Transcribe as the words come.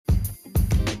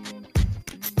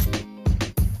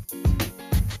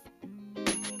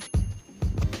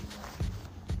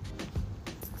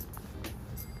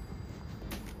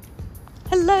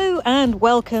Hello and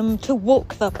welcome to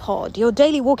Walk the Pod, your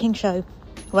daily walking show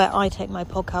where I take my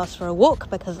podcast for a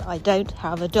walk because I don't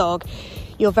have a dog.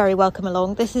 You're very welcome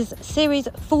along. This is series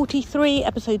 43,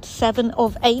 episode 7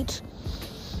 of 8,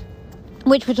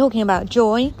 which we're talking about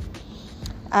joy.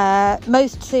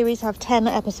 Most series have 10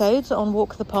 episodes on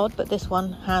Walk the Pod, but this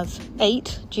one has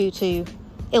 8 due to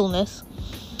illness.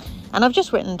 And I've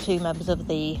just written to members of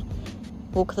the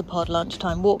Walk the Pod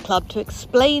Lunchtime Walk Club to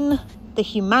explain the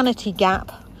humanity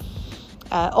gap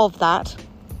of that,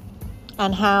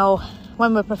 and how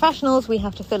when we're professionals we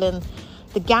have to fill in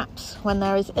the gaps when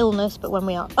there is illness, but when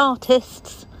we are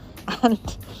artists,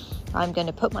 and I'm going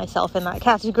to put myself in that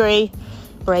category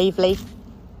bravely,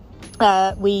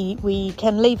 we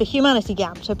can leave a humanity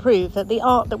gap to prove that the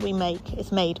art that we make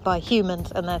is made by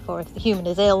humans, and therefore if the human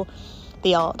is ill,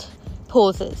 the art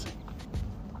pauses.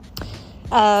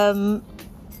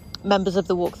 Members of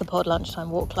the Walk the Pod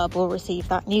Lunchtime Walk Club will receive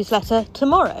that newsletter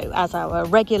tomorrow as our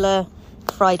regular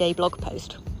Friday blog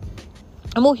post.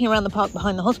 I'm walking around the park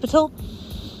behind the hospital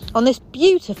on this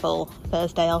beautiful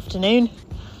Thursday afternoon,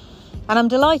 and I'm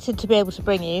delighted to be able to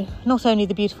bring you not only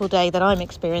the beautiful day that I'm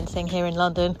experiencing here in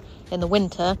London in the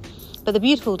winter, but the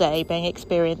beautiful day being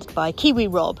experienced by Kiwi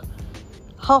Rob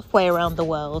halfway around the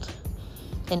world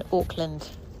in Auckland,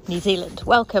 New Zealand.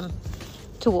 Welcome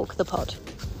to Walk the Pod.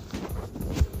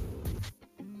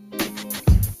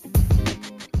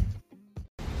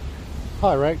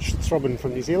 Hi Rach, it's Robin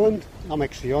from New Zealand. I'm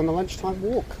actually on a lunchtime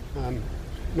walk.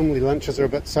 Normally lunches are a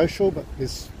bit social, but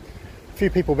there's a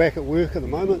few people back at work at the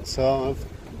moment, so I've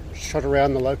shot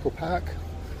around the local park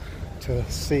to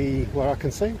see what I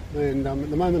can see. And at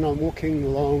the moment I'm walking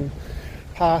along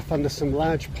a path under some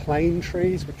large plane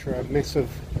trees, which are a massive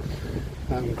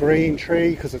green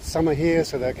tree because it's summer here,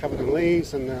 so they're covered in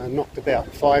leaves, and knocked about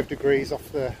 5 degrees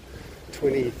off the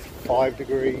 25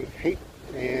 degree heat.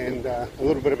 And a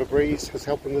little bit of a breeze is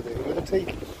helping with the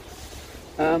humidity.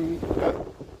 But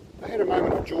I had a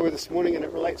moment of joy this morning, and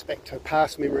it relates back to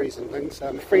past memories and things.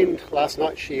 A friend last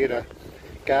night shared a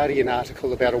Guardian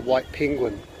article about a white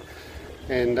penguin,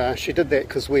 and she did that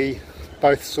because we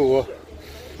both saw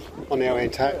on our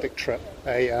Antarctic trip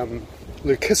a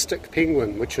leucistic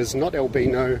penguin, which is not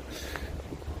albino,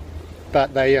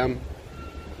 but they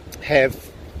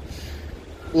have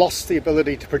lost the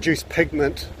ability to produce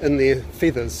pigment in their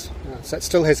feathers, so it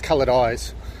still has coloured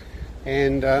eyes.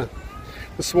 And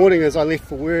this morning as I left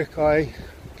for work, I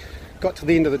got to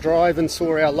the end of the drive and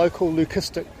saw our local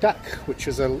leucistic duck, which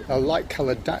is a light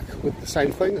coloured duck with the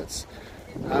same thing. It's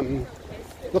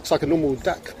looks like a normal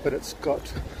duck, but it's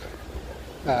got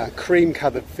cream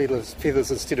coloured feathers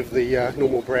instead of the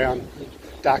normal brown,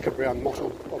 darker brown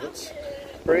mottled of its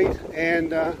breed.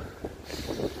 And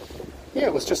yeah,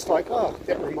 it was just like,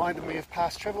 that reminded me of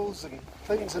past travels and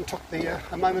things, and took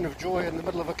a moment of joy in the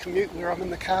middle of a commute where I'm in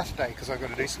the car today because I've got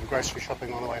to do some grocery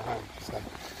shopping on the way home. So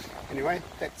anyway,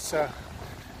 that's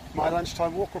my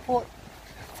lunchtime walk report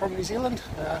from New Zealand,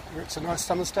 where it's a nice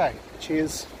summer's day.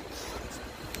 Cheers.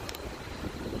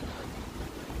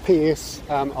 P.S.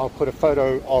 I'll put a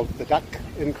photo of the duck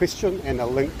in question and a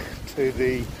link to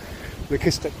the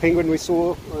leucistic penguin we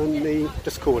saw in the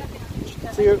Discord.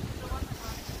 See you.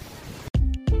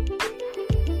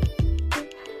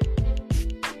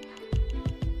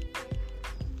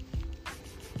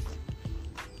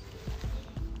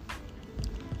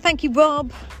 Thank you,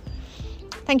 Rob.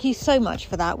 Thank you so much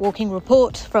for that walking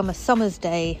report from a summer's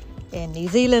day in New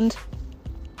Zealand.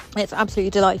 It's absolutely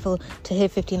delightful to hear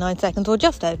 59 seconds or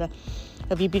just over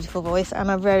of your beautiful voice,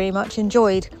 and I very much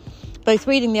enjoyed both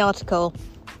reading the article,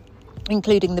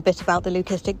 including the bit about the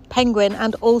leucistic penguin,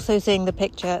 and also seeing the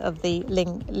picture of the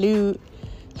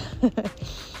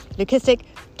leucistic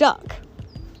duck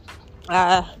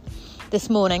this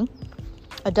morning.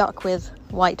 A duck with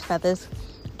white feathers,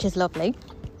 which is lovely.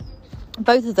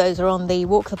 Both of those are on the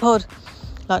Walk the Pod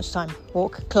Lunchtime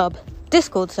Walk Club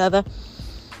Discord server.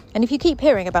 And if you keep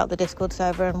hearing about the Discord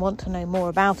server and want to know more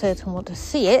about it and want to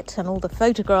see it and all the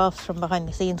photographs from behind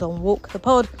the scenes on Walk the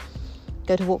Pod,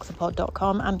 go to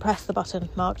walkthepod.com and press the button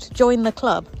marked Join the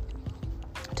Club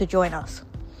to join us.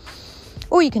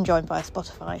 Or you can join via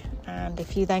Spotify, and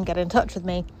if you then get in touch with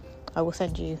me, I will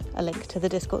send you a link to the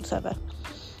Discord server.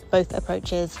 Both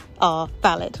approaches are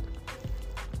valid.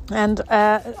 And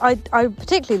I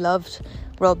particularly loved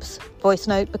Rob's voice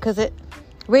note because it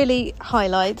really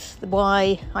highlights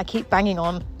why I keep banging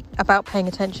on about paying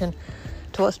attention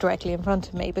to what's directly in front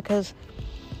of me. Because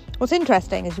what's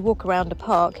interesting is you walk around a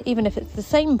park, even if it's the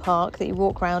same park that you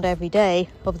walk around every day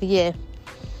of the year,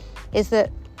 is that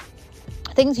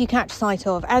things you catch sight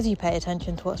of as you pay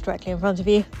attention to what's directly in front of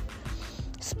you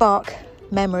spark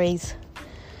memories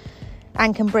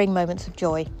and can bring moments of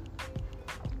joy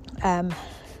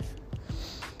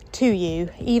to you,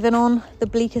 even on the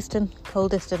bleakest and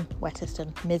coldest and wettest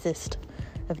and mizzest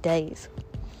of days.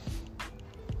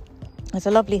 There's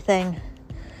a lovely thing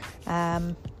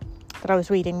that I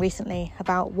was reading recently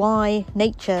about why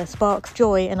nature sparks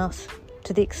joy in us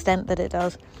to the extent that it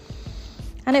does.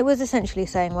 And it was essentially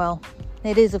saying, well,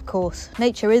 nature is of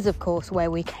course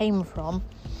where we came from.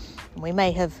 And we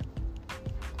may have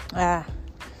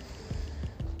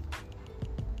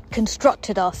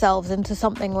constructed ourselves into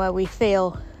something where we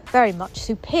feel very much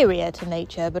superior to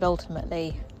nature, but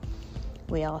ultimately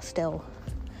we are still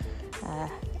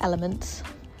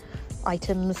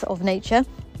items of nature.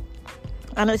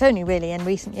 And it's only really in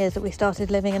recent years that we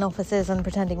started living in offices and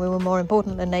pretending we were more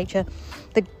important than nature.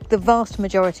 The vast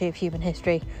majority of human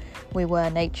history, we were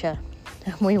nature,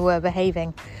 and we were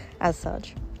behaving as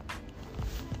such.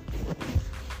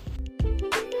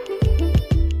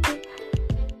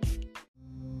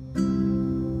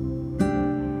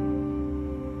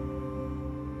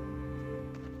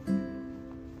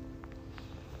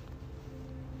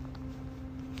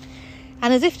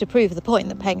 And as if to prove the point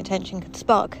that paying attention can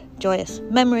spark joyous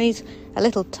memories, a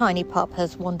little tiny pup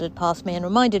has wandered past me and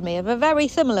reminded me of a very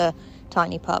similar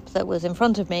tiny pup that was in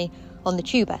front of me on the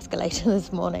tube escalator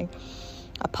this morning.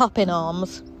 A pup in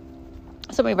arms.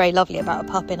 Something very lovely about a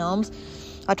pup in arms.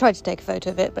 I tried to take a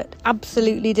photo of it, but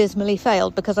absolutely dismally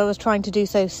failed because I was trying to do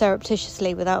so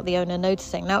surreptitiously without the owner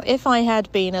noticing. Now, if I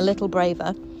had been a little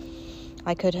braver,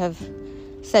 I could have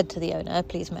said to the owner,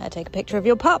 please may I take a picture of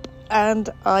your pup? And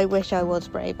I wish I was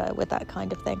braver with that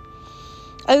kind of thing.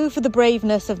 Oh, for the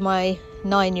braveness of my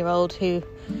 9-year-old who,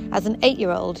 as an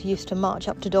 8-year-old, used to march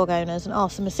up to dog owners and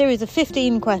ask them a series of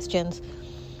 15 questions,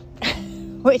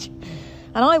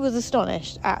 and I was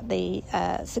astonished at the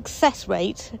success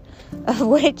rate of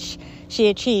which she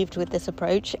achieved with this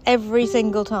approach. Every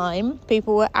single time,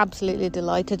 people were absolutely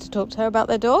delighted to talk to her about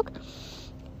their dog,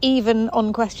 even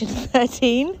on question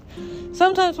 13.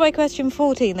 Sometimes by question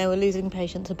 14 they were losing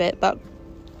patience a bit, but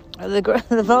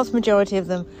the vast majority of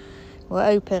them were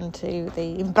open to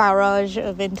the barrage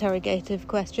of interrogative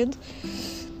questions.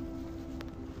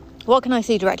 What can I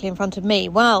see directly in front of me?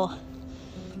 Well,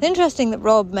 it's interesting that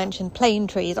Rob mentioned plane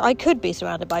trees. I could be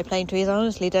surrounded by plane trees. I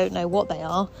honestly don't know what they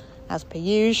are, as per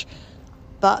usual,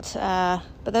 but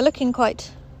they're looking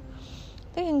quite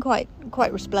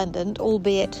resplendent,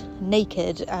 albeit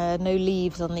naked. No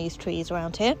leaves on these trees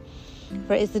around here,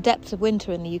 for it is the depths of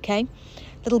winter in the UK.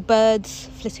 Little birds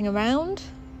flitting around,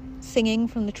 singing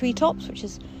from the treetops, which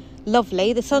is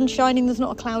lovely. The sun's shining, there's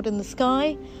not a cloud in the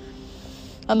sky,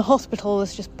 and the hospital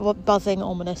is just buzzing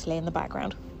ominously in the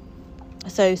background.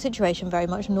 So, situation very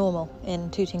much normal in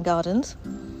Tooting Gardens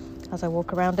as I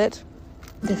walk around it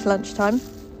this lunchtime.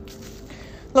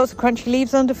 Lots of crunchy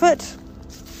leaves underfoot.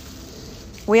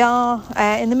 We are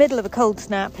in the middle of a cold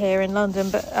snap here in London,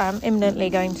 but imminently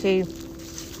going to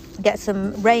get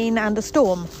some rain and a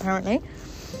storm, apparently,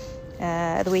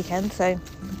 at the weekend. So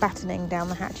battening down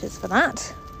the hatches for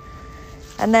that.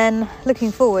 And then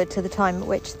looking forward to the time at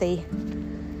which the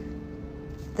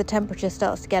temperature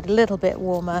starts to get a little bit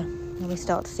warmer and we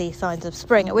start to see signs of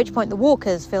spring, at which point the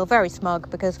walkers feel very smug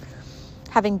because,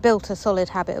 having built a solid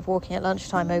habit of walking at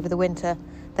lunchtime over the winter,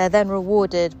 they're then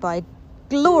rewarded by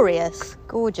glorious,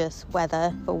 gorgeous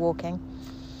weather for walking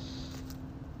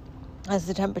as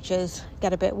the temperatures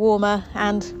get a bit warmer.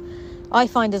 And I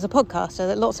find as a podcaster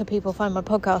that lots of people find my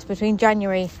podcast between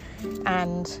January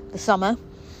and the summer,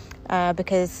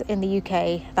 because in the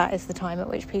UK that is the time at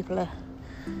which people are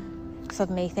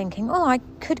suddenly thinking, oh, I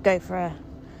could go for a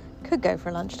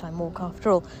lunchtime walk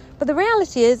after all. But the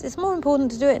reality is it's more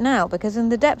important to do it now, because in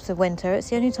the depths of winter it's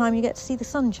the only time you get to see the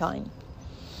sunshine.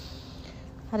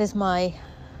 That is my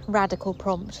radical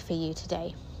prompt for you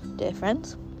today, dear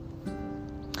friends.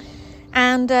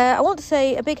 And I want to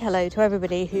say a big hello to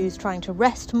everybody who's trying to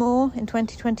rest more in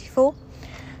 2024.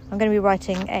 I'm going to be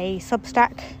writing a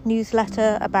Substack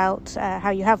newsletter about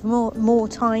how you have more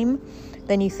time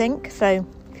than you think. So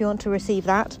if you want to receive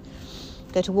that,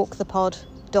 go to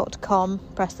walkthepod.com,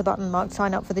 press the button marked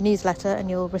sign up for the newsletter, and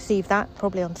you'll receive that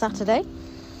probably on Saturday.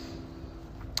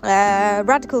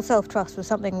 Radical self-trust was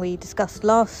something we discussed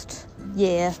last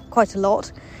year quite a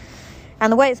lot,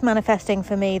 and the way it's manifesting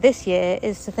for me this year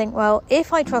is to think, well,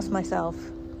 if I trust myself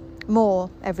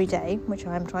more every day, which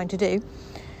I am trying to do,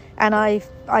 and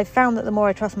I've found that the more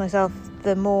I trust myself,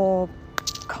 the more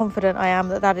confident I am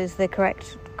that is the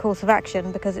correct course of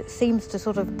action, because it seems to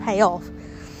sort of pay off,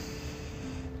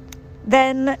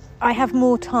 then I have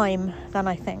more time than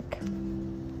I think.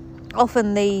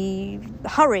 Often the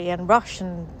hurry and rush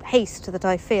and haste that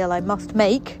I feel I must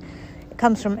make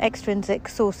comes from extrinsic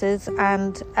sources,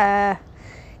 and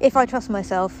if I trust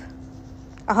myself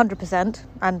 100%,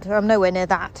 and I'm nowhere near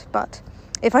that, but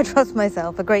if I trust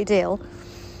myself a great deal,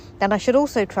 then I should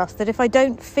also trust that if I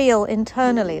don't feel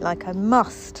internally like I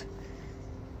must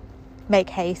make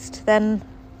haste, then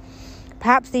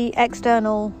perhaps the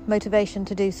external motivation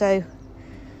to do so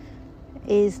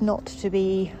is not to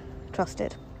be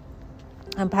trusted.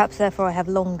 And perhaps therefore I have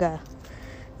longer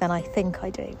than I think I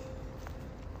do.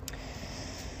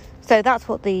 So that's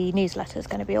what the newsletter is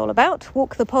going to be all about.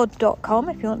 walkthepod.com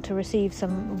if you want to receive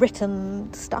some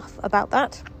written stuff about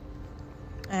that.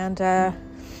 And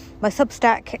my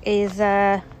Substack is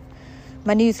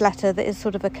my newsletter that is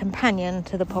sort of a companion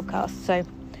to the podcast. So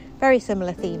very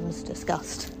similar themes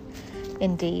discussed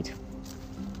indeed.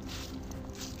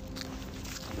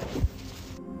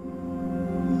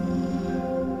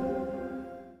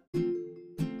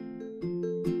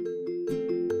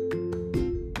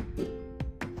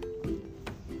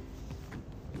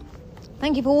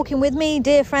 Thank you for walking with me,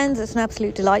 dear friends. It's an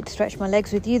absolute delight to stretch my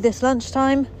legs with you this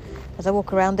lunchtime as I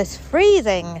walk around this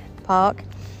freezing park.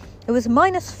 It was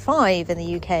 -5 in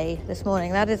the UK this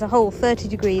morning. That is a whole 30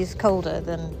 degrees colder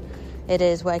than it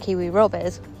is where Kiwi Rob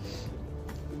is.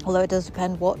 Although it does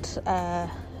depend what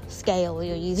scale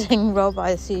you're using, Rob.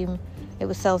 I assume it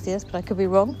was Celsius, but I could be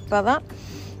wrong about that.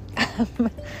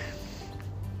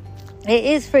 It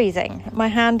is freezing. My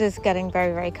hand is getting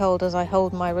very, very cold as I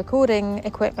hold my recording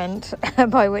equipment,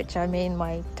 by which I mean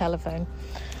my telephone.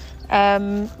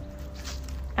 And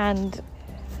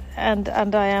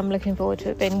I am looking forward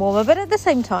to it being warmer, but at the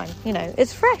same time,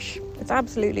 it's fresh. It's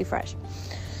absolutely fresh.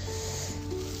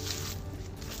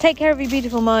 Take care of your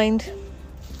beautiful mind,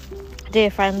 dear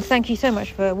friends. Thank you so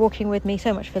much for walking with me,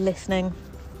 so much for listening.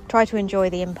 Try to enjoy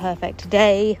the imperfect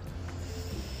day.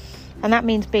 And that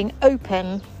means being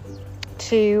open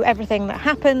to everything that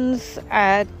happens.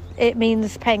 It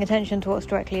means paying attention to what's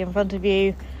directly in front of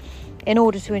you in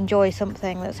order to enjoy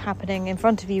something that's happening in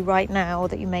front of you right now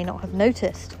that you may not have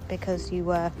noticed because you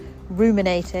were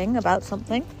ruminating about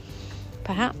something,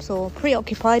 perhaps, or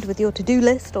preoccupied with your to-do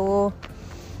list or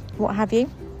what have you.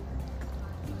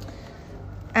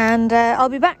 And I'll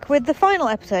be back with the final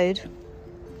episode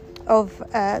of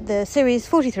the series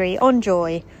 43 on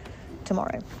Joy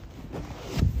tomorrow.